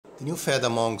The new fad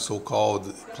among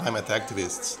so-called climate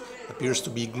activists appears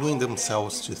to be gluing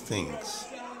themselves to things.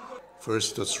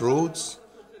 First it was roads,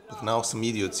 but now some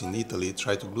idiots in Italy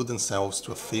try to glue themselves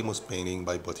to a famous painting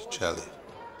by Botticelli,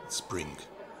 Spring.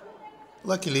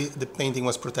 Luckily, the painting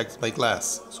was protected by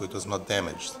glass, so it was not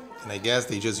damaged, and I guess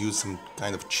they just used some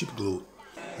kind of cheap glue,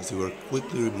 as they were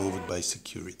quickly removed by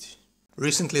security.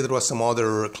 Recently there was some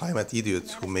other climate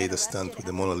idiot who made a stunt with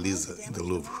the Mona Lisa in the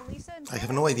Louvre. I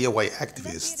have no idea why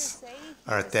activists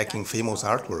are attacking famous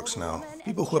artworks now.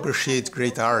 People who appreciate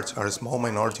great art are a small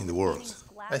minority in the world.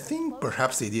 I think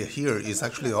perhaps the idea here is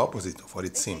actually the opposite of what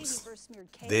it seems.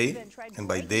 They, and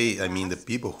by they I mean the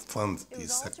people who fund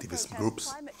these activist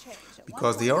groups,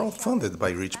 because they are all funded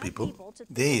by rich people,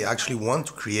 they actually want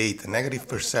to create a negative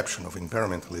perception of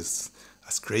environmentalists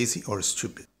as crazy or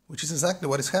stupid, which is exactly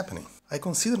what is happening. I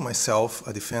consider myself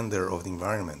a defender of the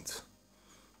environment.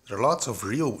 There are lots of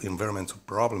real environmental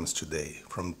problems today,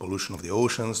 from pollution of the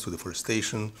oceans to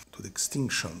deforestation to the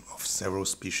extinction of several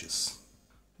species.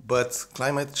 But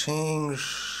climate change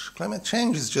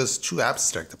is just too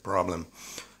abstract a problem,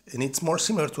 and it's more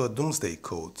similar to a doomsday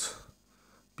code.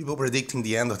 People predicting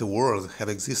the end of the world have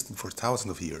existed for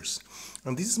thousands of years,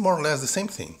 and this is more or less the same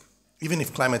thing. Even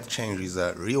if climate change is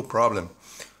a real problem,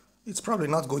 it's probably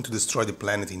not going to destroy the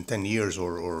planet in 10 years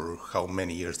or how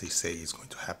many years they say is going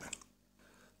to happen.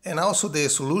 And also the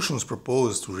solutions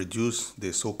proposed to reduce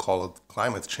the so-called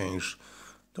climate change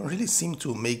don't really seem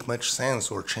to make much sense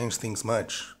or change things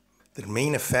much. Their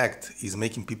main effect is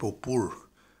making people poor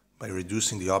by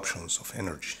reducing the options of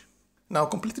energy. Now,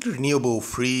 completely renewable,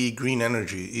 free, green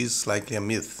energy is likely a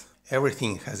myth.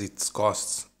 Everything has its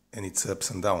costs and its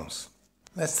ups and downs.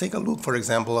 Let's take a look, for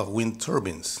example, of wind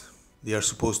turbines. They are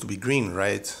supposed to be green,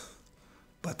 right?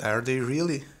 But are they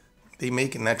really? They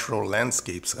make natural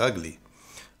landscapes ugly,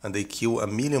 and they kill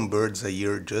 1 million birds a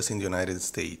year just in the United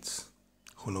States.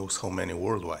 Who knows how many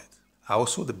worldwide.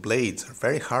 Also, the blades are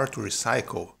very hard to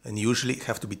recycle and usually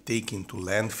have to be taken to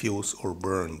landfills or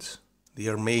burned. They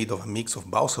are made of a mix of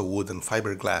balsa wood and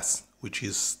fiberglass, which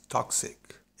is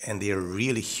toxic, and they are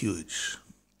really huge.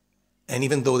 And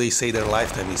even though they say their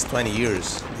lifetime is 20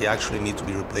 years, they actually need to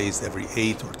be replaced every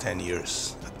 8 or 10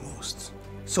 years at most.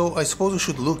 So I suppose we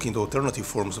should look into alternative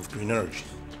forms of green energy.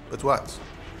 But what?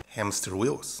 Hamster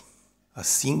wheels. A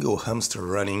single hamster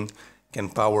running can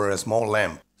power a small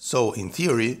lamp. So in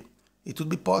theory, it would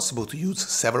be possible to use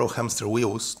several hamster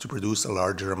wheels to produce a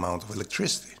larger amount of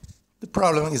electricity. The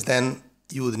problem is then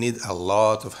you would need a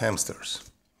lot of hamsters.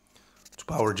 To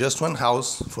power just one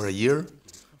house for a year,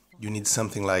 you need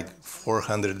something like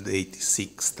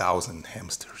 486,000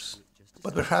 hamsters.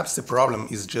 But perhaps the problem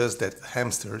is just that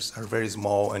hamsters are very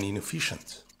small and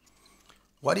inefficient.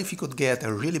 What if you could get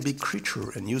a really big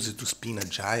creature and use it to spin a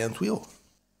giant wheel?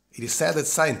 It is said that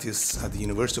scientists at the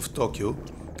University of Tokyo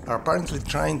are apparently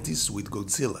trying this with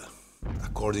Godzilla.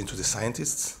 According to the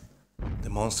scientists,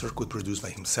 the monster could produce by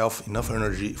himself enough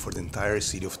energy for the entire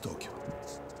city of Tokyo.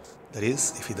 That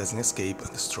is, if he doesn't escape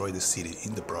and destroy the city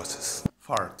in the process.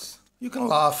 Farts. You can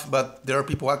laugh, but there are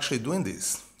people actually doing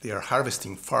this. They are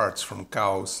harvesting farts from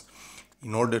cows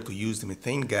in order to use the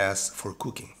methane gas for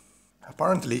cooking.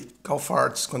 Apparently, cow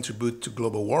farts contribute to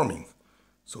global warming,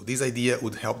 so this idea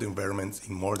would help the environment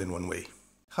in more than one way.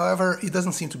 However, it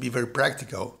doesn't seem to be very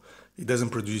practical, it doesn't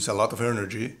produce a lot of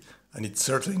energy, and it's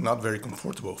certainly not very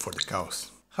comfortable for the cows.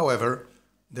 However,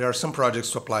 there are some projects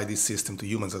to apply this system to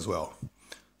humans as well.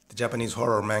 The Japanese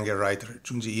horror manga writer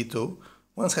Junji Ito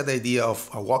once had the idea of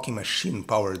a walking machine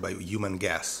powered by human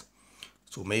gas.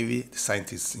 So maybe the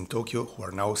scientists in Tokyo who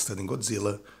are now studying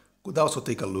Godzilla could also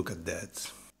take a look at that.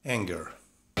 Anger.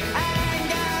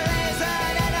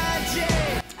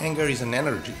 Anger is an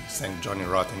energy, sang Johnny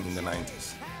Rotten in the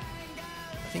 90s.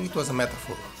 I think it was a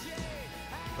metaphor.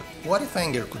 But what if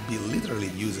anger could be literally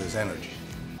used as energy?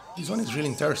 This one is really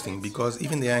interesting because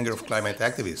even the anger of climate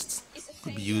activists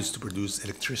could be used to produce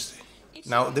electricity.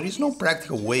 Now, there is no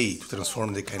practical way to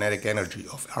transform the kinetic energy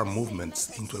of our movements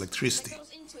into electricity.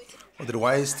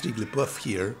 Otherwise, Triglipuff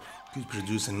here could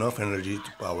produce enough energy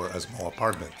to power a small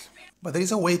apartment. But there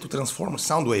is a way to transform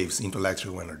sound waves into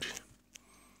electrical energy.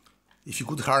 If you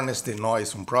could harness the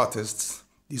noise from protests,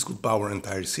 this could power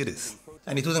entire cities.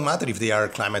 And it wouldn't matter if they are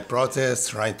climate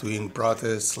protests, right-wing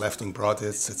protests, left-wing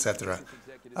protests, etc.,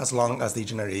 as long as they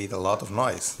generate a lot of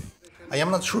noise. I am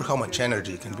not sure how much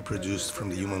energy can be produced from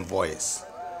the human voice,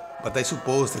 but I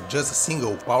suppose that just a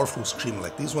single powerful scream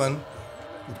like this one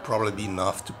would probably be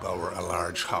enough to power a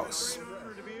large house.